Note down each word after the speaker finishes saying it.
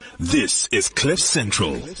This is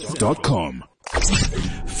CliffCentral.com.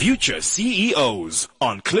 Future CEOs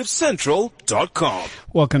on CliffCentral.com.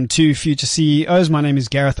 Welcome to Future CEOs. My name is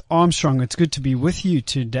Gareth Armstrong. It's good to be with you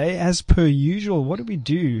today. As per usual, what do we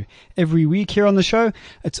do every week here on the show?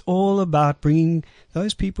 It's all about bringing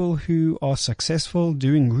those people who are successful,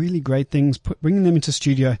 doing really great things, bringing them into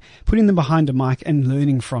studio, putting them behind a mic and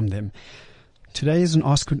learning from them. Today is an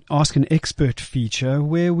Ask an Expert feature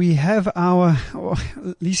where we have our,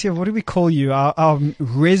 Licia, what do we call you? Our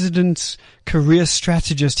resident career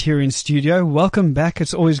strategist here in studio. Welcome back.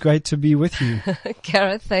 It's always great to be with you.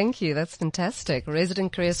 Gareth, thank you. That's fantastic.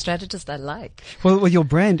 Resident career strategist, I like. Well, your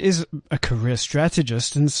brand is a career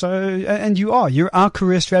strategist, and you're our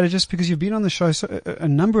career strategist because you've been on the show a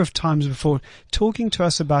number of times before talking to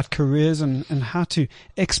us about careers and how to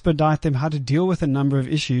expedite them, how to deal with a number of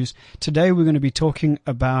issues. Today we're going to be talking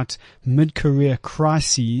about mid-career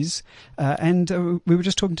crises, and we were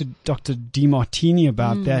just talking to Dr. Demartini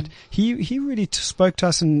about that. He really spoke to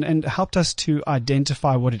us and helped us to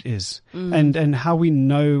identify what it is and how we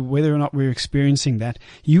know whether or not we're experiencing that.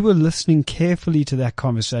 You were listening carefully to that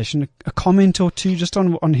conversation. A comment or two just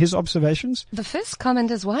on his observations? The first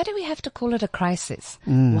comment is, why do we have to call it a crisis?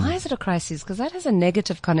 Why is it a crisis? Because that has a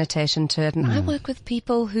negative connotation to it. And I work with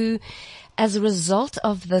people who, as a result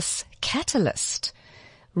of this catalyst,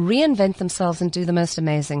 reinvent themselves and do the most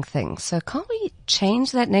amazing things. So can't we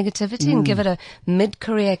change that negativity and give it a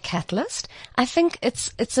mid-career catalyst? I think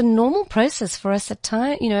it's a normal process for us at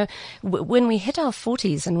time, when we hit our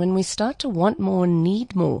 40s and when we start to want more,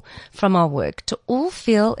 need more from our work, to all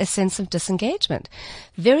feel a sense of disengagement.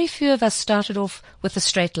 Very few of us started off with a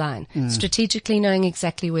straight line, strategically knowing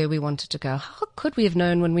exactly where we wanted to go. How could we have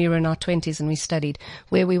known when we were in our 20s and we studied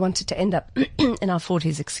where we wanted to end up in our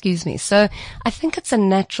 40s, So I think it's a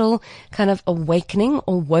natural kind of awakening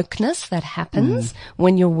or wokeness that happens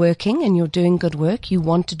when you're working and you're doing good work. You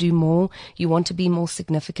want to do more. You want to be more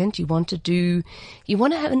significant. You want to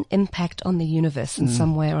have an impact on the universe in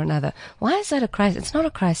some way or another. Why is that a crisis? It's not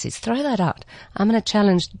a crisis. Throw that out. I'm going to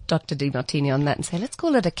challenge Dr. Demartini on that and say, let's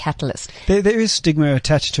call it a catalyst. There is stigma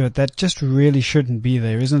attached to it that just really shouldn't be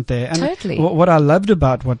there, isn't there? And totally. What I loved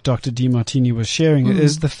about what Dr. Demartini was sharing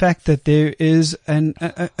is the fact that there is an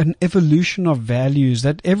evolution of values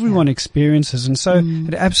that everyone experiences, and so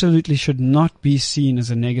it absolutely should not be seen as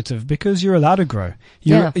a negative because you're allowed to grow.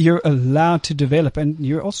 You're allowed to develop, and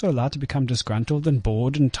you're also allowed to become disgruntled and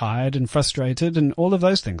bored and tired and frustrated and all of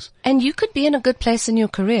those things. And you could be in a good place in your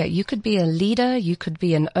career. You could be a leader. You could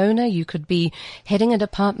be an owner. You could be heading a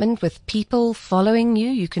department with people following you.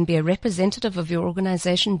 You can be a representative of your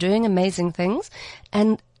organization doing amazing things,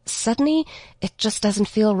 and suddenly it just doesn't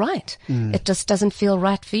feel right. It just doesn't feel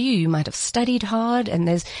right for you. You might have studied hard, and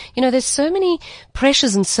there's so many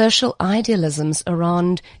pressures and social idealisms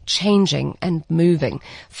around changing and moving.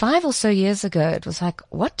 5 or so years ago, it was like,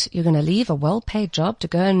 what? You're going to leave a well-paid job to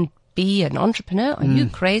go and be an entrepreneur? Are you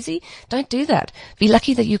crazy? Don't do that. Be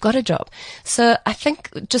lucky that you got a job. So I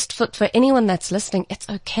think just for anyone that's listening, it's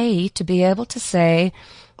okay to be able to say,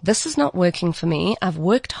 this is not working for me. I've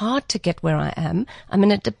worked hard to get where I am. I'm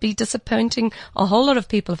going to be disappointing a whole lot of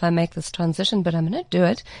people if I make this transition, but I'm going to do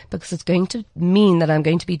it because it's going to mean that I'm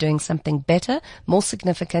going to be doing something better, more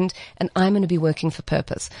significant, and I'm going to be working for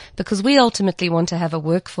purpose. Because we ultimately want to have a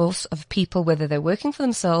workforce of people, whether they're working for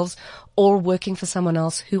themselves or working for someone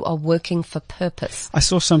else, who are working for purpose. I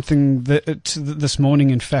saw something this morning,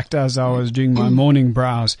 in fact, as I was doing my morning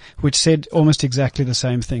browse, which said almost exactly the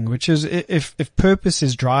same thing, which is if purpose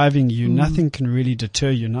is driving you, nothing can really deter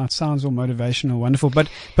you. Now, it sounds all motivational, wonderful, but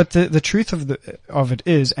the truth of it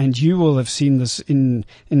is, and you will have seen this in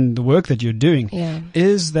the work that you're doing,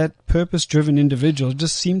 is that purpose-driven individuals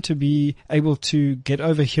just seem to be able to get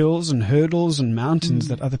over hills and hurdles and mountains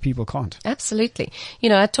that other people can't. Absolutely.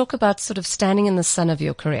 I talk about sort of standing in the sun of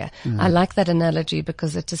your career. I like that analogy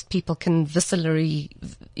because it just, people can viscerally,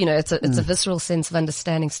 it's a visceral sense of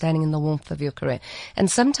understanding, standing in the warmth of your career. And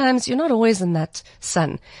sometimes you're not always in that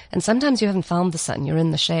sun. And sometimes you haven't found the sun, you're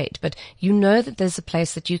in the shade, but you know that there's a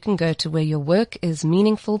place that you can go to where your work is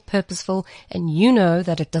meaningful, purposeful, and you know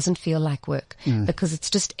that it doesn't feel like work because it's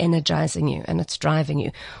just energizing you and it's driving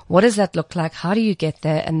you. What does that look like? How do you get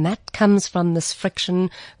there? And that comes from this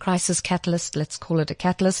friction crisis catalyst. Let's call it a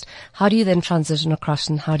catalyst. How do you then transition across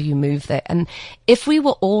and how do you move there? And if we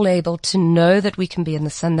were all able to know that we can be in the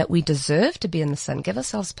sun, that we deserve to be in the sun, give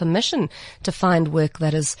ourselves permission to find work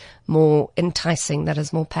that is more enticing, that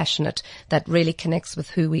is more passionate, that really connects with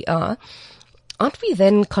who we are, aren't we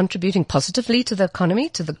then contributing positively to the economy,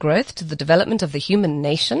 to the growth, to the development of the human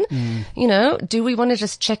nation? You know, do we want to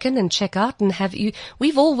just check in and check out and have you?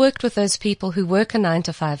 We've all worked with those people who work a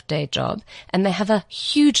 9-to-5 day job and they have a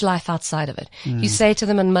huge life outside of it. You say to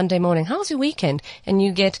them on Monday morning, how's your weekend? And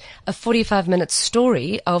you get a 45-minute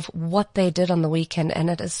story of what they did on the weekend, and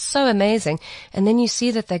it is so amazing. And then you see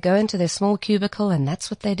that they go into their small cubicle and that's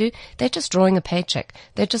what they do. They're just drawing a paycheck.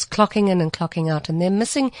 They're just clocking in and clocking out, and they're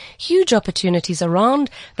missing huge opportunities around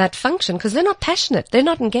that function because they're not passionate. They're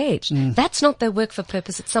not engaged. That's not their work for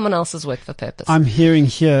purpose. It's someone else's work for purpose. I'm hearing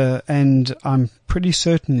here, and I'm pretty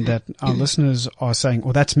certain that our listeners are saying,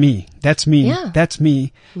 "Oh, that's me. That's me. Yeah. That's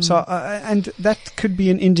me." So, and that could be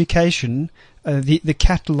an indication. The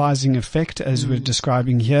catalyzing effect, as we're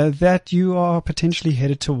describing here, that you are potentially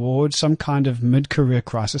headed towards some kind of mid-career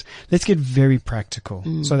crisis. Let's get very practical.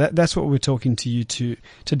 So that's what we're talking to you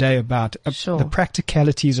today about. Sure. The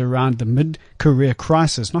practicalities around the mid-career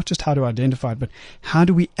crisis, not just how to identify it, but how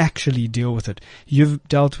do we actually deal with it? You've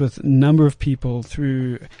dealt with a number of people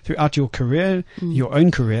throughout your career, your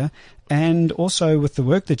own career, and also with the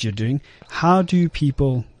work that you're doing. How do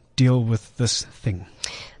people deal with this thing?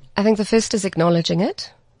 I think the first is acknowledging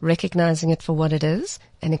it, recognizing it for what it is,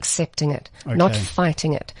 and accepting it, not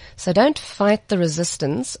fighting it. So don't fight the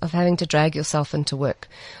resistance of having to drag yourself into work.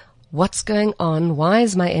 What's going on? Why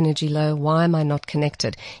is my energy low? Why am I not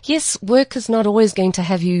connected? Yes, work is not always going to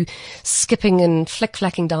have you skipping and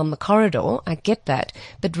flick-flacking down the corridor. I get that.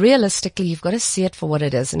 But realistically, you've got to see it for what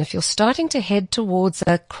it is. And if you're starting to head towards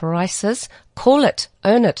a crisis, call it,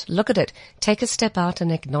 own it, look at it, take a step out and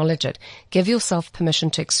acknowledge it. Give yourself permission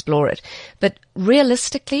to explore it. But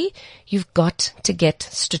realistically, you've got to get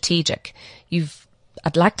strategic.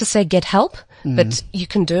 I'd like to say get help, but you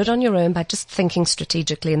can do it on your own by just thinking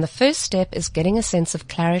strategically. And the first step is getting a sense of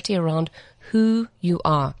clarity around who you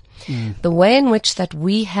are. The way in which that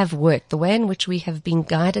we have worked, the way in which we have been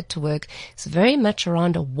guided to work is very much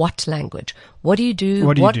around a what language. What do you do?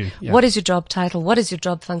 What do you do? Yeah. What is your job title? What is your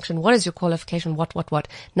job function? What is your qualification? What?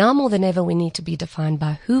 Now more than ever, we need to be defined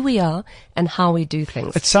by who we are and how we do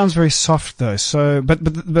things. It sounds very soft though. So, but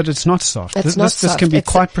it's not soft. It's not soft. This can be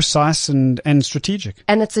quite precise and strategic.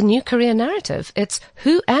 And it's a new career narrative. It's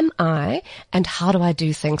who am I and how do I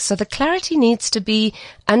do things? So the clarity needs to be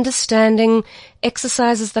understanding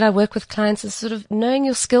exercises that I work with clients is sort of knowing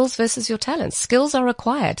your skills versus your talents. Skills are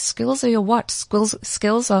required. Skills are your what?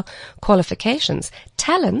 Skills are qualifications.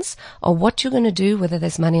 Talents are what you're going to do whether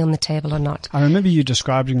there's money on the table or not. I remember you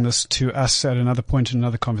describing this to us at another point in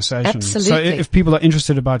another conversation. Absolutely. So if people are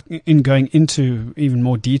interested in going into even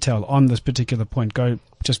more detail on this particular point, go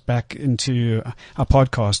just back into our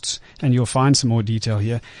podcasts and you'll find some more detail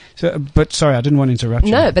here. So, but sorry, I didn't want to interrupt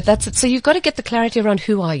you. No, but that's it. So you've got to get the clarity around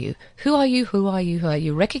who are you? Who are you? Who are you? Who are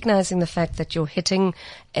you? Recognizing the fact that you're hitting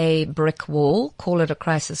a brick wall, call it a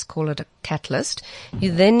crisis, call it a catalyst.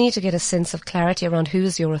 You then need to get a sense of clarity around who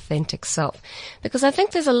is your authentic self. Because I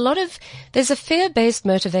think there's a fear-based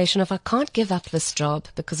motivation of I can't give up this job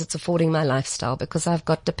because it's affording my lifestyle, because I've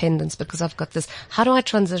got dependents, because I've got this. How do I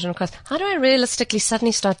transition across? How do I realistically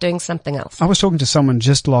suddenly start doing something else? I was talking to someone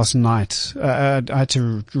just last night. I had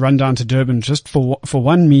to run down to Durban just for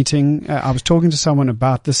one meeting. I was talking to someone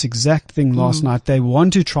about this exact thing last night. They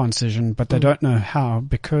want to transition, but they don't know how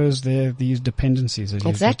because there are these dependencies.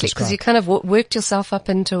 Exactly, because you kind of worked yourself up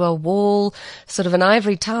into a wall, sort of an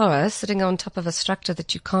ivory tower, sitting on top of a structure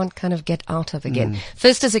that you can't kind of get out of again.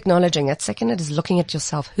 First is acknowledging it. Second, it is looking at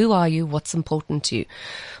yourself. Who are you? What's important to you?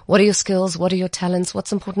 What are your skills? What are your talents?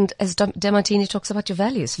 What's important? As Demartini talks about your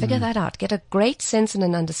values. Figure that out. Get a great sense and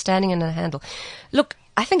an understanding and a handle. Look,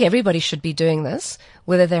 I think everybody should be doing this,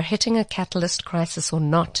 whether they're hitting a catalyst crisis or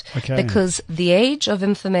not. Okay. Because the age of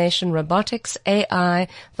information, robotics, AI,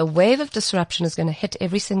 the wave of disruption is going to hit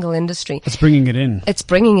every single industry. It's bringing it in. It's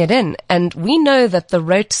bringing it in. And we know that the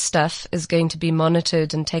rote stuff is going to be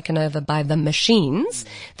monitored and taken over by the machines.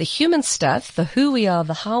 The human stuff, the who we are,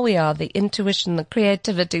 the how we are, the intuition, the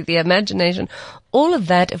creativity, the imagination, all of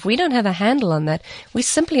that, if we don't have a handle on that, we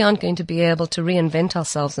simply aren't going to be able to reinvent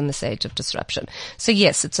ourselves in this age of disruption. So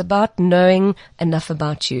yes, it's about knowing enough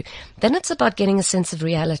about you. Then it's about getting a sense of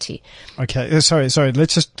reality. Okay. Sorry.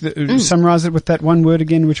 Let's just summarize it with that one word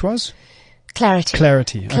again, which was? Clarity.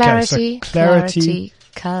 Clarity. Clarity. Okay, so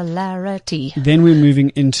clarity. Then we're moving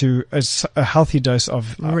into a healthy dose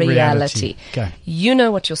of reality. Okay. You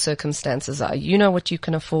know what your circumstances are. You know what you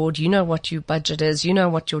can afford. You know what your budget is. You know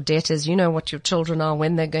what your debt is. You know what your children are,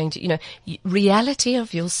 when they're going to, reality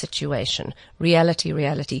of your situation.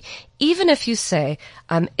 Reality. Even if you say,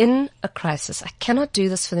 I'm in a crisis, I cannot do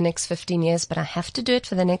this for the next 15 years, but I have to do it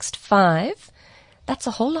for the next 5, that's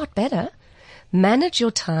a whole lot better manage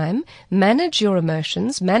your time, manage your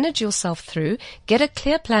emotions, manage yourself through, get a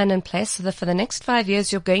clear plan in place so that for the next 5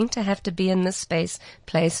 years you're going to have to be in this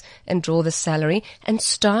place and draw this salary, and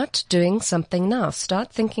start doing something now.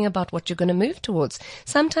 Start thinking about what you're going to move towards.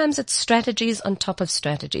 Sometimes it's strategies on top of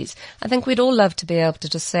strategies. I think we'd all love to be able to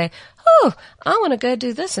just say, oh, I want to go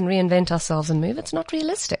do this and reinvent ourselves and move. It's not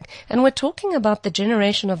realistic. And we're talking about the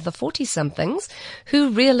generation of the 40-somethings who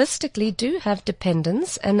realistically do have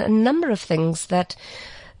dependents and a number of things that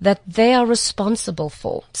they are responsible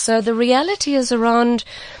for. So the reality is around,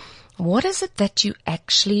 what is it that you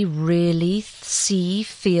actually really see,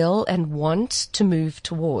 feel, and want to move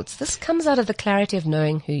towards? This comes out of the clarity of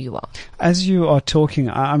knowing who you are. As you are talking,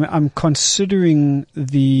 I'm considering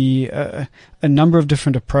a number of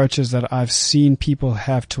different approaches that I've seen people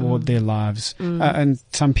have toward their lives, and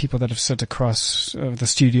some people that have sit across the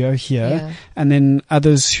studio here, and then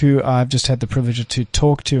others who I've just had the privilege to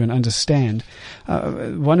talk to and understand.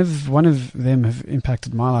 One of them have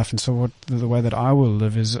impacted my life, and so the way that I will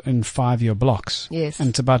live is in 5-year blocks. Yes. And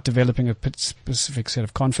it's about developing a specific set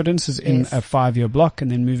of confidences in a 5-year block,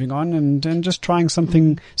 and then moving on and just trying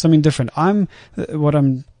something different. What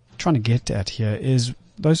I'm trying to get at here is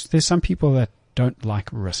there's some people that don't like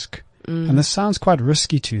risk. And this sounds quite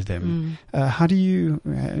risky to them. How do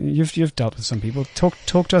you've dealt with some people. Talk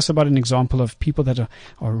to us about an example of people that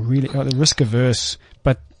are really risk averse,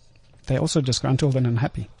 but they're also disgruntled and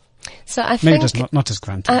unhappy. So I maybe think just not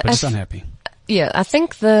disgruntled, but just unhappy. Yeah, I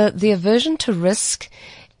think the aversion to risk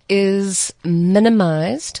is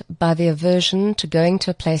minimized by the aversion to going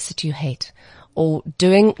to a place that you hate, or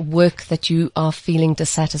doing work that you are feeling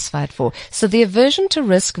dissatisfied for. So the aversion to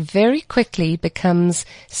risk very quickly becomes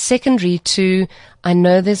secondary to, I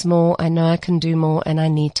know there's more, I know I can do more, and I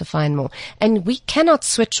need to find more. And we cannot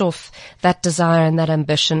switch off that desire and that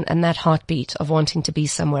ambition and that heartbeat of wanting to be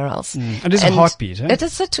somewhere else. It is a heartbeat, eh?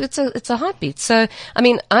 It's a heartbeat. So, I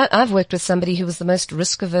mean, I've worked with somebody who was the most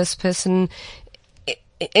risk-averse person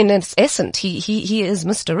in its essence. He is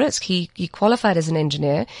Mr. Risk. He qualified as an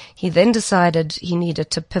engineer. He then decided he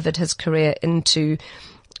needed to pivot his career into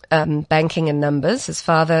banking and numbers. His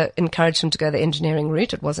father encouraged him to go the engineering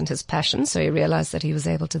route. It wasn't his passion, so he realized that he was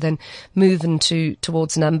able to then move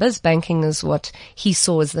towards numbers. Banking is what he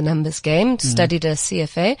saw as the numbers game. Studied a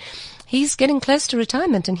CFA. He's getting close to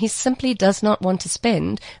retirement, and he simply does not want to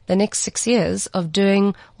spend the next 6 years of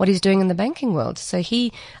doing what he's doing in the banking world. So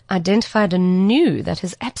he identified and knew that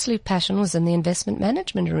his absolute passion was in the investment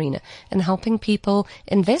management arena and helping people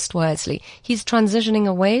invest wisely. He's transitioning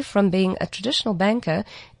away from being a traditional banker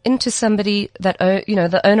into somebody that,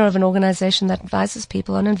 the owner of an organization that advises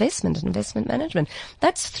people on investment and investment management.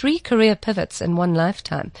 That's 3 career pivots in one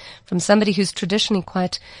lifetime, from somebody who's traditionally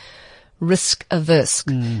quite risk averse.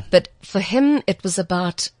 But for him, it was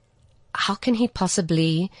about how can he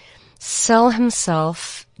possibly sell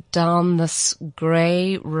himself down this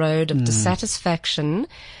grey road of dissatisfaction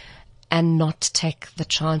and not take the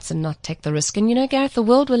chance and not take the risk. And Gareth, the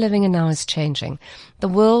world we're living in now is changing. The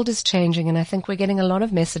world is changing, and I think we're getting a lot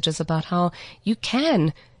of messages about how you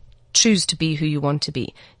can choose to be who you want to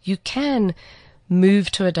be. You can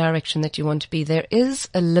move to a direction that you want to be. There is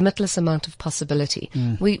a limitless amount of possibility.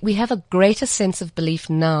 We have a greater sense of belief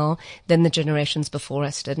now than the generations before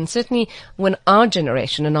us did. And certainly when our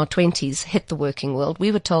generation in our 20s hit the working world,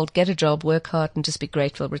 we were told, get a job, work hard, and just be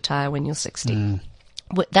grateful, retire when you're 60.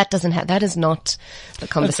 That is not the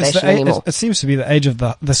conversation anymore. It seems to be the age of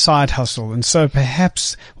the side hustle. And so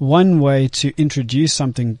perhaps one way to introduce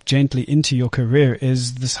something gently into your career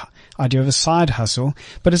is this idea of a side hustle.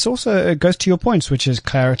 But it goes to your points, which is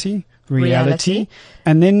clarity, reality,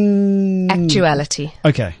 and then actuality.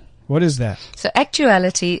 Okay. What is that? So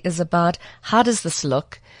actuality is about, how does this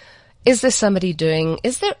look? Is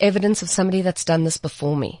there evidence of somebody that's done this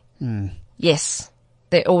before me? Yes.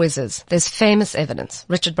 There always is. There's famous evidence.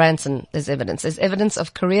 Richard Branson, there's evidence. There's evidence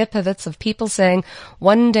of career pivots, of people saying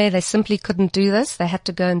one day they simply couldn't do this, they had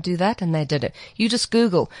to go and do that, and they did it. You just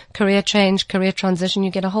Google career change, career transition,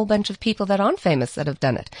 you get a whole bunch of people that aren't famous that have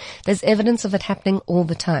done it. There's evidence of it happening all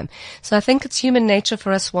the time. So I think it's human nature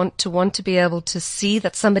for us want to be able to see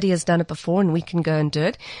that somebody has done it before and we can go and do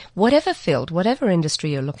it, whatever field, whatever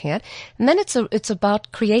industry you're looking at. And then it's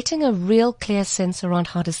about creating a real clear sense around,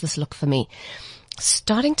 how does this look for me?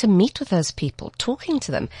 Starting to meet with those people, talking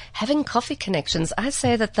to them, having coffee connections. I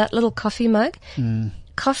say that little coffee mug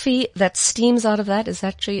coffee that steams out of that is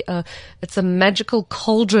actually it's a magical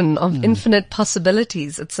cauldron of infinite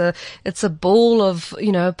possibilities. It's a ball of,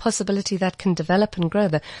 possibility that can develop and grow.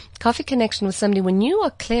 The coffee connection with somebody, when you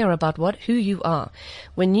are clear about who you are,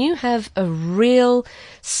 when you have a real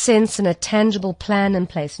sense and a tangible plan in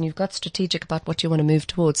place, and you've got strategic about what you want to move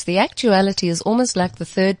towards, the actuality is almost like the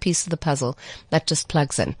third piece of the puzzle that just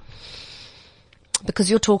plugs in.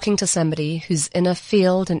 Because you're talking to somebody who's in a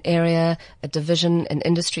field, an area, a division, an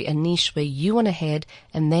industry, a niche where you want to head,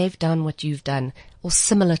 and they've done what you've done, or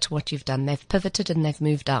similar to what you've done. They've pivoted and they've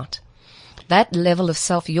moved out. That level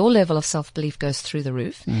of your level of self-belief goes through the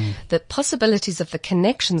roof. The possibilities of the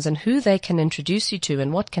connections and who they can introduce you to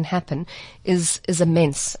and what can happen is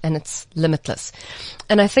immense, and it's limitless.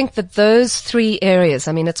 And I think that those three areas,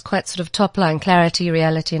 it's quite sort of top line, clarity,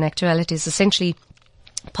 reality, and actuality, is essentially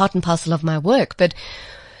part and parcel of my work. But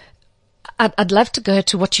I'd love to go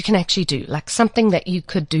to what you can actually do, like something that you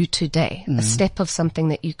could do today, a step of something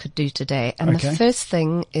that you could do today. And the first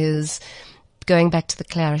thing is going back to the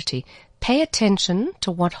clarity. Pay attention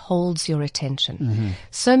to what holds your attention.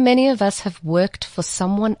 So many of us have worked for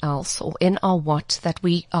someone else or in our what that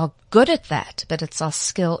we are good at that, but it's our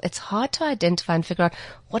skill. It's hard to identify and figure out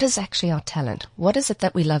what is actually our talent. What is it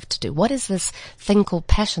that we love to do? What is this thing called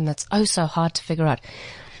passion that's so hard to figure out?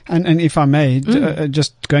 And if I may,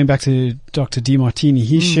 just going back to Dr. Demartini,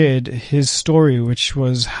 he shared his story, which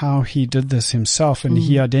was how he did this himself, and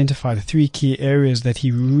he identified 3 key areas that he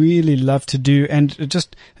really loved to do, and it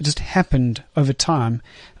just happened over time,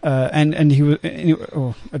 and he was,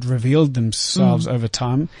 or it revealed themselves over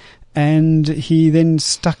time, and he then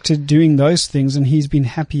stuck to doing those things, and he's been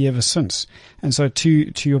happy ever since. And so,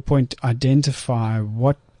 to your point, identify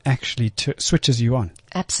what actually switches you on.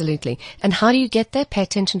 Absolutely. And how do you get there? Pay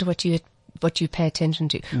attention to what you pay attention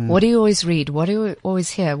to. What do you always read? What do you always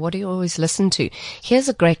hear? What do you always listen to? Here's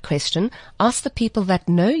a great question. Ask the people that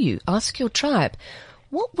know you. Ask your tribe.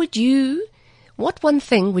 What What one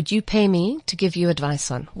thing would you pay me to give you advice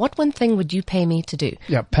on? What one thing would you pay me to do?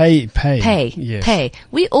 Yeah, pay. Yes. Pay.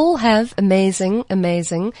 We all have amazing,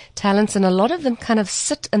 amazing talents, and a lot of them kind of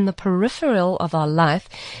sit in the peripheral of our life,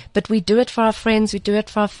 but we do it for our friends, we do it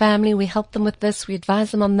for our family, we help them with this, we advise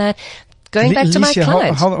them on that. Going back to my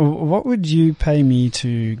client. What would you pay me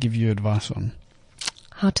to give you advice on?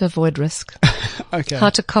 How to avoid risk. Okay.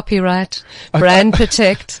 How to copyright, brand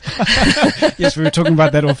protect. Yes, we were talking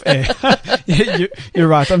about that off air. You're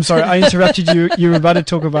right. I'm sorry. I interrupted you. You were about to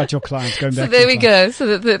talk about your client. Going back. So there we go.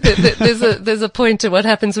 So there's a point to what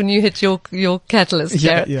happens when you hit your catalyst.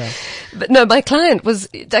 Yeah. But no, my client was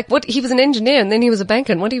like, he was an engineer and then he was a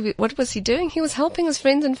banker. And what was he doing? He was helping his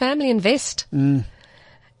friends and family invest. And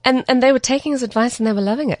they were taking his advice and they were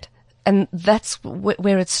loving it. And that's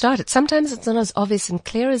where it started. Sometimes it's not as obvious and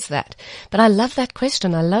clear as that. But I love that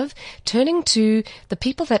question. I love turning to the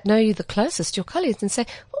people that know you the closest, your colleagues, and say,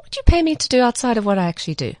 what would you pay me to do outside of what I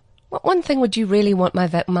actually do? What one thing would you really want my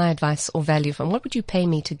advice or value from? What would you pay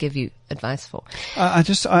me to give you advice for?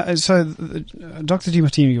 So Dr.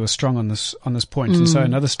 Demartini was strong on this point. And so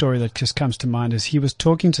another story that just comes to mind is he was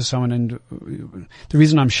talking to someone, and the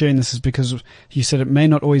reason I'm sharing this is because he said it may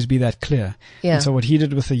not always be that clear. Yeah. And so what he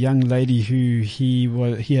did with a young lady who he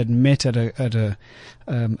had met at a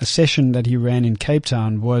session that he ran in Cape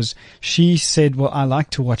Town was, she said, well, I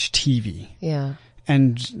like to watch TV. Yeah.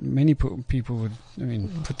 And many people would,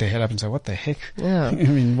 put their head up and say, what the heck? Yeah.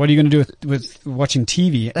 What are you going to do with watching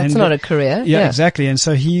TV? That's not a career. Yeah, exactly. And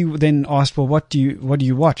so he then asked, well, what do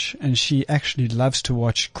you watch? And she actually loves to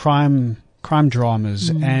watch crime dramas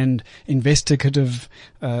and investigative,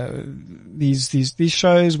 these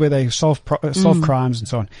shows where they solve crimes and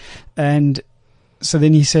so on. And so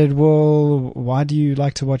then he said, well, why do you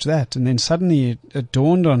like to watch that? And then suddenly it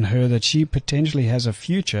dawned on her that she potentially has a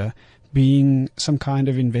future being some kind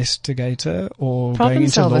of investigator or problem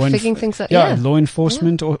solver, figuring things out. Law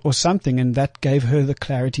enforcement or something. And that gave her the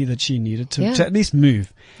clarity that she needed to at least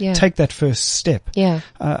move, take that first step. Yeah.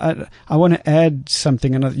 I want to add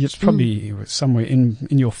something, and it's probably somewhere in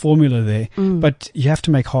your formula there, but you have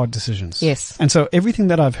to make hard decisions. Yes. And so everything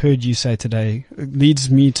that I've heard you say today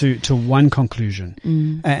leads me to one conclusion.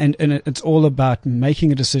 And it's all about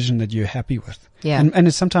making a decision that you're happy with. Yeah. And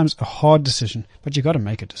it's sometimes a hard decision, but you got to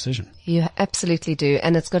make a decision. You absolutely do.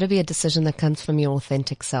 And it's got to be a decision that comes from your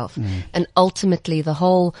authentic self. And ultimately, the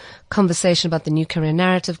whole conversation about the new career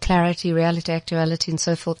narrative, clarity, reality, actuality, and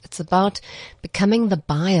so forth, it's about becoming the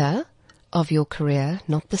buyer of your career,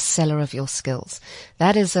 not the seller of your skills.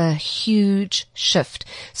 That is a huge shift.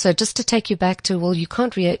 So just to take you back to, well, you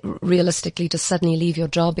can't realistically just suddenly leave your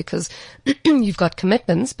job because you've got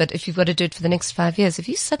commitments, but if you've got to do it for the next 5 years, if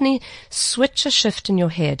you suddenly switch a shift in your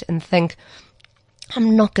head and think,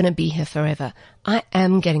 I'm not going to be here forever. I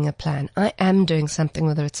am getting a plan. I am doing something,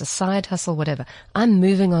 whether it's a side hustle, whatever. I'm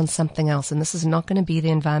moving on something else, and this is not going to be the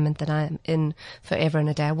environment that I am in forever and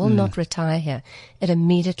a day. I will not retire here. It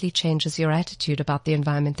immediately changes your attitude about the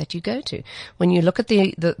environment that you go to. When you look at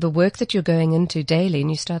the work that you're going into daily and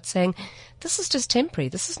you start saying, this is just temporary,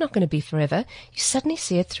 this is not going to be forever, you suddenly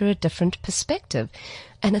see it through a different perspective.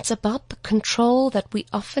 And it's about the control that we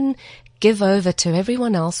often give over to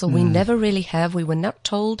everyone else, or we never really have. We were not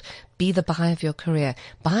told, be the buyer of your career.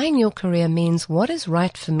 Buying your career means what is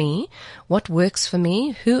right for me, what works for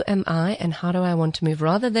me, who am I, and how do I want to move,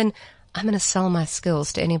 rather than I'm going to sell my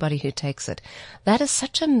skills to anybody who takes it. That is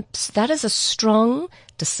a strong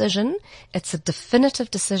decision. It's a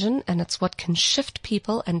definitive decision, and it's what can shift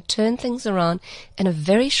people and turn things around in a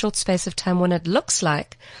very short space of time when it looks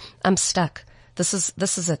like I'm stuck. This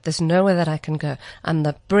is it. There's nowhere that I can go. I'm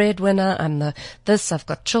the breadwinner. I've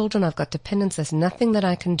got children. I've got dependents. There's nothing that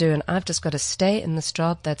I can do. And I've just got to stay in this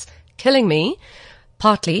job that's killing me,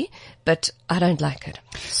 partly, but I don't like it.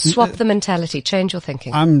 Swap the mentality. Change your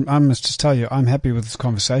thinking. I must just tell you, I'm happy with this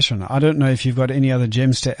conversation. I don't know if you've got any other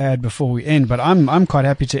gems to add before we end, but I'm quite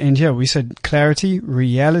happy to end here. We said clarity,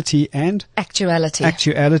 reality, and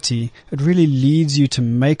actuality. It really leads you to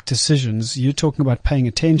make decisions. You're talking about paying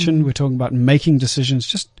attention. We're talking about making decisions.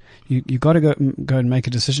 Just you got to go and make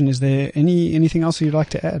a decision. Is there anything else you'd like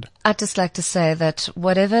to add? I'd just like to say that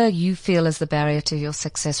whatever you feel is the barrier to your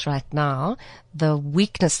success right now, the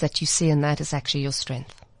weakness that you see in that is actually your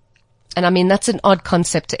strength. And I mean, that's an odd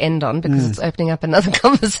concept to end on because it's opening up another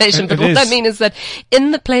conversation. But what I mean is that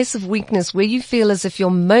in the place of weakness, where you feel as if you're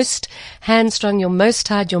most hamstrung, you're most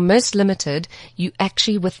tired, you're most limited, you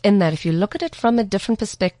actually within that, if you look at it from a different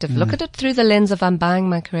perspective, look at it through the lens of I'm buying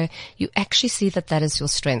my career, you actually see that that is your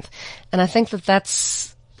strength. And I think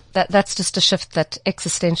that's just a shift that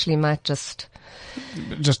existentially might just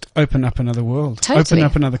open up another world. Totally. Open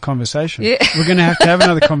up another conversation. Yeah. We're going to have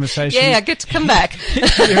another conversation. Yeah, good to come back.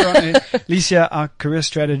 Licia, our career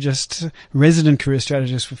strategist, resident career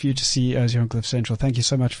strategist for future CEOs here on Cliff Central. Thank you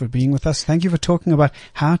so much for being with us. Thank you for talking about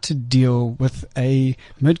how to deal with a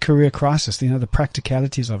mid-career crisis, the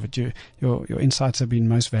practicalities of it. Your insights have been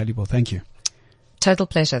most valuable. Thank you. Total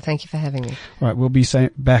pleasure. Thank you for having me. Right, we'll be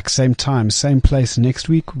back same time, same place next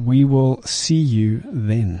week. We will see you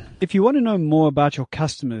then. If you want to know more about your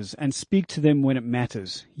customers and speak to them when it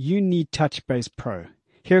matters, you need TouchBase Pro.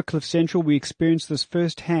 Here at Cliff Central, we experience this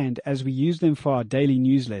firsthand as we use them for our daily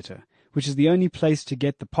newsletter, which is the only place to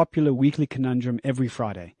get the popular weekly conundrum every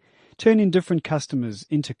Friday. Turn indifferent customers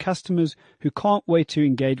into customers who can't wait to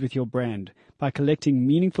engage with your brand by collecting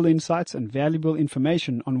meaningful insights and valuable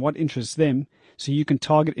information on what interests them, so you can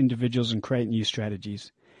target individuals and create new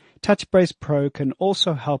strategies. TouchBase Pro can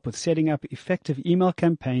also help with setting up effective email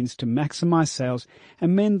campaigns to maximize sales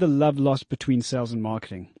and mend the love lost between sales and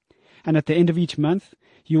marketing. And at the end of each month,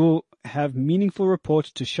 you will have meaningful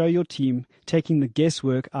reports to show your team taking the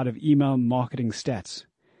guesswork out of email marketing stats.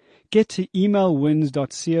 Get to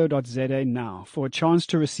emailwins.co.za now for a chance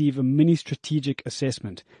to receive a mini strategic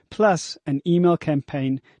assessment, plus an email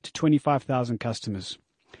campaign to 25,000 customers.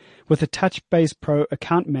 With a TouchBase Pro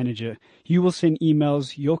account manager, you will send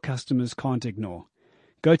emails your customers can't ignore.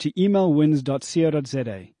 Go to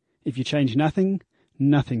emailwins.co.za. If you change nothing,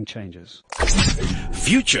 nothing changes.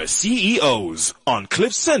 Future CEOs on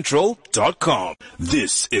CliffCentral.com.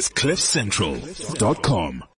 This is CliffCentral.com.